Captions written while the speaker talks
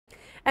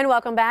And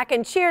welcome back,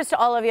 and cheers to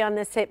all of you on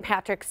this St.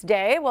 Patrick's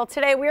Day. Well,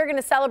 today we are going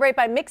to celebrate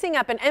by mixing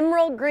up an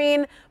emerald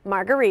green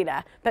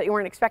margarita. Bet you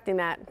weren't expecting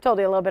that. Told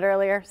you a little bit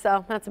earlier,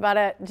 so that's about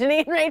it.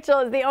 Janine Rachel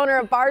is the owner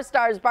of Bar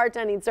Stars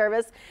Bartending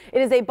Service.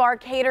 It is a bar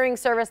catering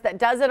service that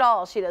does it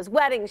all. She does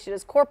weddings, she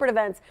does corporate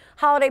events,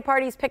 holiday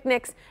parties,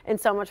 picnics, and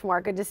so much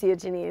more. Good to see you,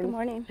 Janine. Good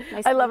morning.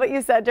 Nice I love what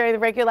you said during the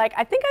break. You're like,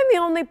 I think I'm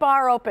the only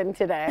bar open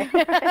today.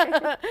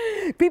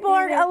 People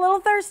are a little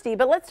thirsty,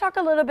 but let's talk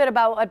a little bit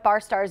about what Bar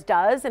Stars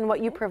does and what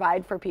you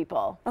provide for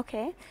people.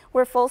 Okay,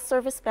 we're a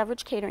full-service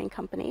beverage catering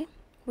company.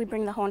 We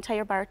bring the whole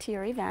entire bar to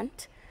your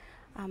event.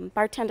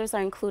 Bartenders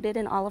are included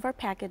in all of our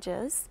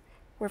packages.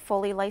 We're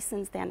fully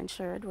licensed and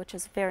insured, which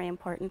is very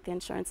important, the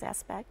insurance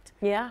aspect.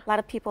 Yeah. A lot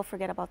of people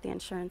forget about the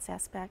insurance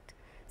aspect.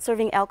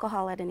 Serving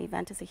alcohol at an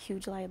event is a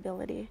huge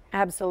liability.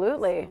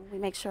 Absolutely. So we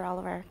make sure all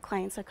of our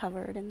clients are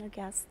covered and their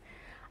guests.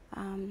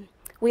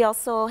 We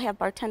also have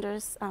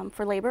bartenders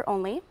for labor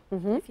only,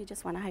 if you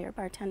just want to hire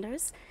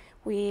bartenders.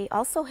 We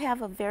also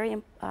have a very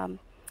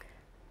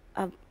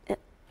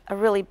a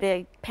really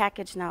big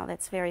package now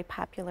that's very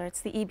popular.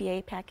 It's the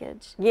EBA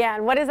package. Yeah,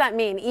 and what does that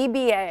mean,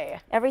 EBA?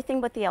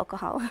 Everything but the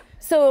alcohol.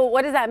 So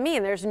what does that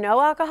mean? There's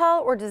no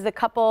alcohol, or does the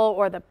couple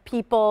or the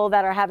people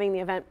that are having the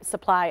event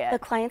supply it? The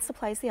client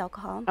supplies the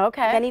alcohol.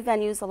 Okay. Many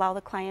venues allow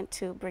the client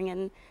to bring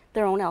in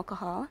their own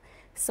alcohol,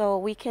 so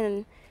we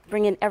can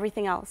bring in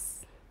everything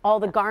else. All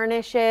the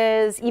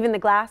garnishes, even the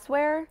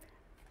glassware?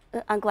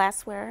 On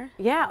glassware.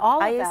 Yeah,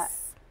 all ice, of that.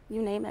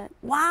 You name it.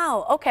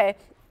 Wow, okay.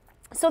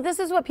 So this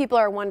is what people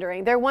are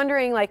wondering. They're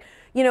wondering, like,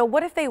 you know,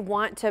 what if they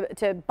want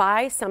to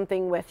buy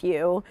something with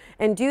you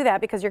and do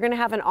that, because you're going to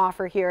have an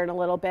offer here in a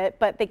little bit,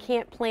 but they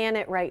can't plan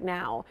it right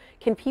now.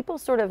 Can people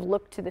sort of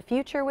look to the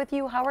future with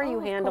you? How are you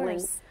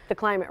handling the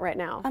climate right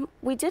now?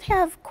 We did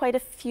have quite a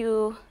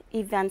few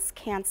events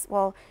cancel.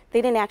 Well,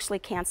 they didn't actually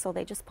cancel.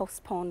 They just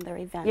postponed their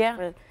event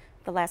for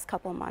the last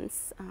couple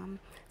months.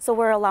 So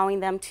we're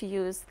allowing them to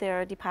use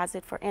their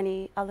deposit for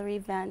any other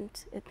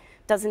event. It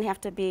doesn't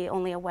have to be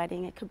only a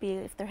wedding. It could be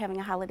if they're having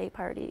a holiday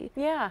party.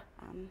 Yeah.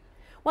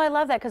 Well, I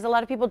love that, because a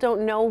lot of people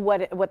don't know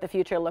what the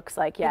future looks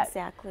like yet.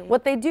 Exactly.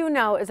 What they do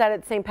know is that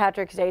it's St.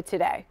 Patrick's Day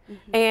today,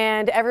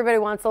 and everybody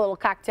wants a little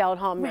cocktail at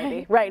home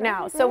maybe right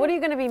now. So what are you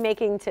going to be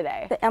making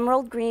today? The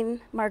emerald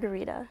green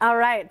margarita. All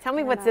right. Tell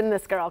me what's in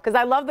this girl, because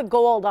I love the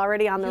gold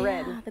already on the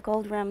rim. The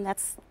gold rim.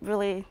 That's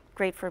really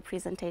great for a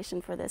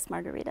presentation for this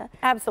margarita.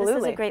 Absolutely.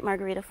 This is a great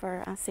margarita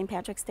for St.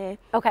 Patrick's Day.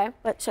 Okay.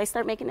 But should I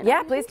start making it?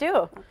 Yeah, please do.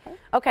 Okay.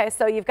 Okay,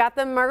 so you've got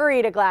the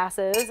margarita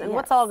glasses, and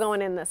what's all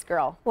going in this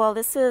girl? Well,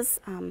 this is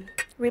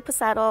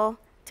Reposado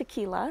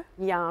tequila.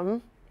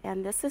 Yum.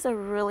 And this is a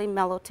really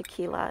mellow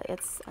tequila.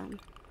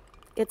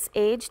 It's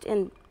aged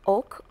in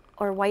oak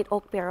or white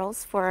oak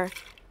barrels for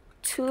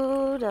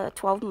 2 to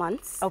 12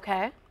 months.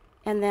 Okay.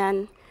 And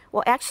then,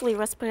 well, actually,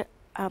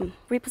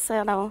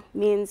 reposado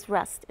means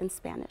rest in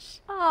Spanish.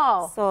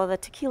 Oh. So the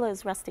tequila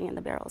is resting in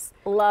the barrels.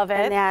 Love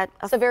it. And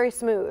so very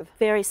smooth.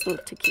 Very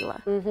smooth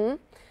tequila.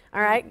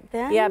 All right.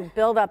 Then, yeah,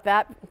 build up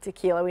that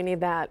tequila. We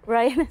need that.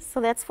 Right. So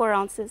that's 4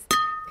 ounces.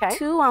 Okay.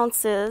 2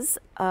 ounces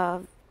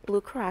of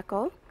blue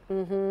Curaçao.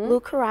 Blue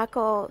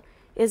Curaçao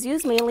is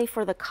used mainly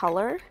for the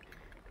color.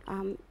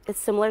 It's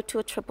similar to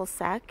a triple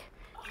sec.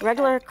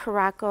 Regular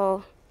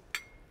Curaçao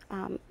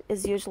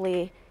is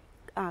usually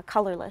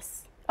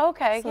colorless.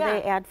 Okay, So yeah.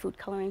 they add food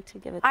coloring to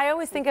give it. I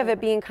always think of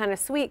it being kind of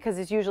sweet, because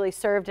it's usually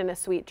served in a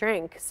sweet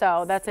drink.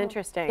 So that's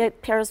interesting.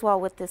 It pairs well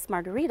with this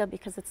margarita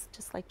because it's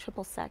just like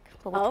triple sec,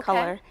 but with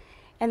color.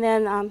 And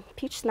then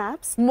peach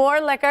schnapps. More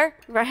liquor.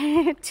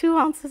 Right, 2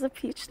 ounces of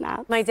peach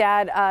schnapps. My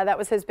dad, that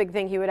was his big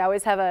thing. He would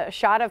always have a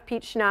shot of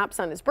peach schnapps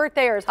on his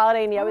birthday or his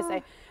holiday, and he always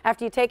say,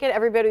 after you take it,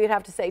 everybody would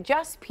have to say,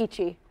 just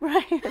peachy.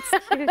 Right, it's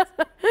cute.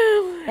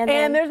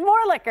 and there's more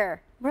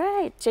liquor.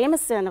 Right,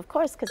 Jameson, of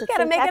course, because it's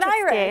St. St. Patrick's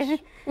Irish.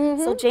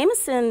 Day. So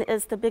Jameson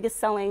is the biggest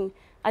selling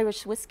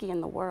Irish whiskey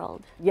in the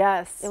world.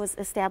 Yes. It was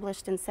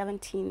established in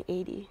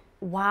 1780.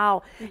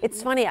 Wow.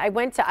 It's funny. I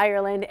went to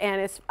Ireland,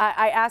 and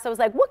I asked, I was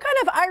like, what kind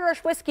of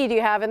Irish whiskey do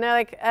you have? And they're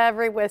like,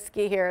 every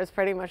whiskey here is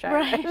pretty much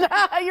Irish.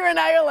 Right. You're in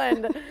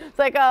Ireland. It's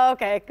like, oh,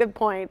 okay, good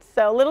point.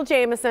 So little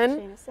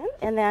Jameson.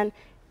 And then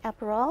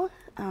Aperol.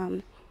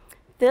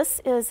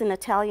 This is an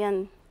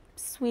Italian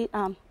sweet,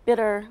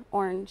 bitter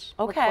orange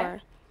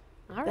liqueur.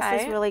 All right.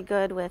 This is really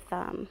good with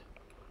a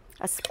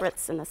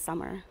spritz in the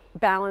summer.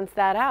 Balance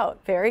that out.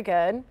 Very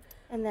good.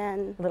 And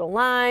then A little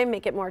lime,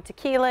 make it more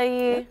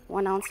tequila-y.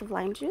 1 ounce of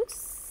lime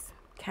juice.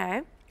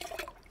 Okay.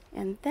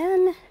 And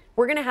then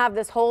we're going to have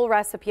this whole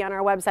recipe on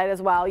our website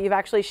as well. You've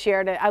actually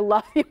shared it. I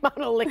love the amount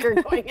of liquor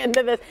going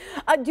into this.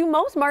 Do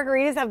most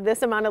margaritas have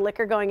this amount of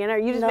liquor going in, or are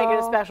you just making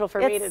it special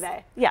for me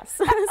today? Yes,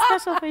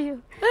 special for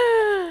you.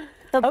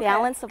 The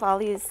balance of all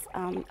these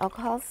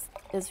alcohols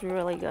is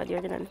really good.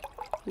 You're going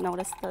to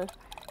notice the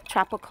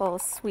tropical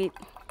sweet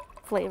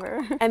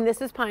flavor. And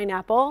this is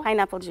pineapple?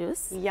 Pineapple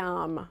juice.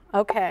 Yum.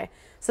 Okay.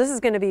 So this is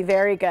going to be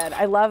very good.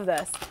 I love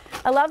this.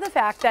 I love the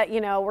fact that, you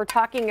know, we're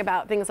talking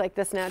about things like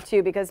this now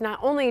too, because not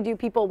only do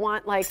people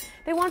want, like,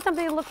 they want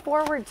something to look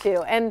forward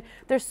to. And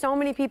there's so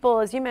many people,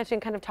 as you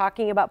mentioned, kind of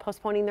talking about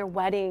postponing their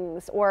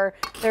weddings or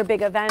their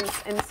big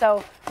events. And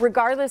so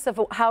regardless of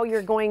how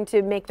you're going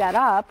to make that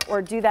up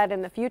or do that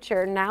in the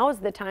future, now is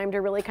the time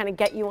to really kind of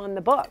get you on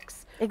the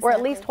books. Exactly. Or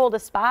at least hold a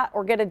spot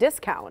or get a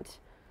discount.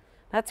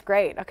 That's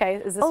great. Okay.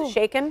 Is this a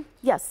shaken?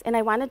 Yes. And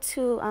I wanted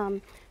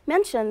to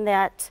mention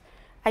that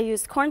I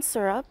used corn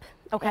syrup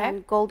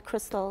and gold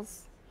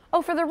crystals.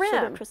 Oh, for the rim.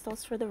 Sugar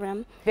crystals for the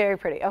rim. Very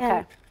pretty. Okay.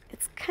 And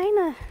it's kind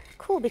of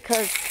cool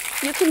because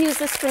you can use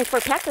this string for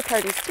packer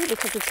parties too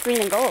because it's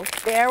green and gold.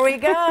 There we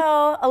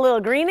go. A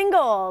little green and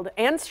gold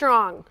and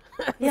strong.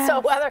 Yes. So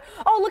whether,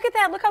 oh, look at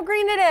that. Look how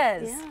green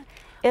it is. Yeah.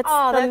 It's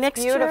oh, the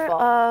mixture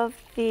beautiful. of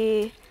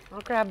the...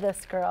 I'll grab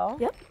this, girl.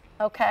 Yep.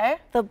 Okay.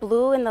 The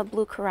blue and the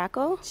blue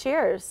Caraco.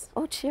 Cheers.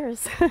 Oh,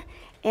 cheers.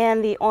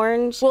 And the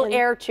orange. Well,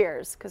 air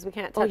cheers, because we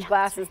can't touch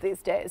glasses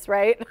these days,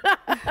 right?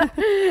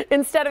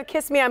 Instead of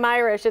kiss me, I'm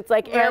Irish, it's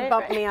like air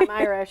bump me, I'm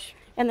Irish.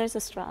 And there's a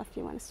straw if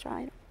you want to straw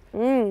it.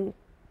 Mmm.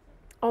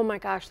 Oh my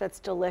gosh,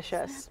 that's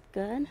delicious.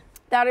 Good.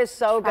 That is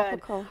so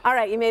Tropical. good. All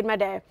right, you made my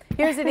day.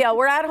 Here's the deal.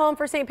 We're at home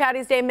for St.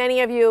 Patty's Day,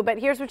 many of you, but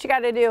here's what you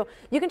got to do.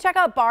 You can check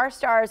out Bar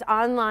Stars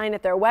online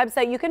at their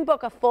website. You can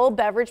book a full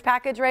beverage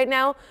package right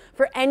now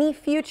for any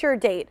future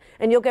date,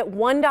 and you'll get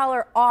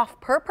 $1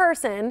 off per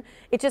person.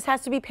 It just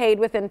has to be paid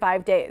within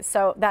 5 days,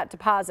 so that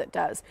deposit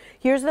does.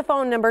 Here's the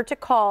phone number to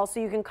call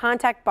so you can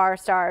contact Bar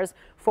Stars,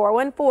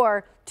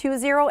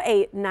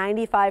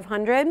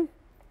 414-208-9500.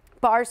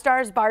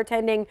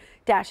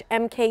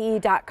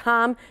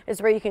 barstarsbartending-mke.com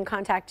is where you can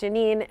contact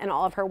Janine and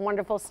all of her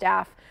wonderful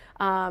staff.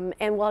 And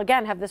we'll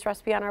again have this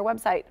recipe on our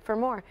website for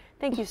more.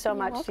 Thank you so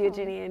much to you,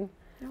 Janine.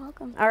 You're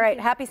welcome. All right,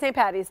 happy St.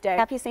 Patty's Day.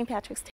 Happy St. Patrick's Day.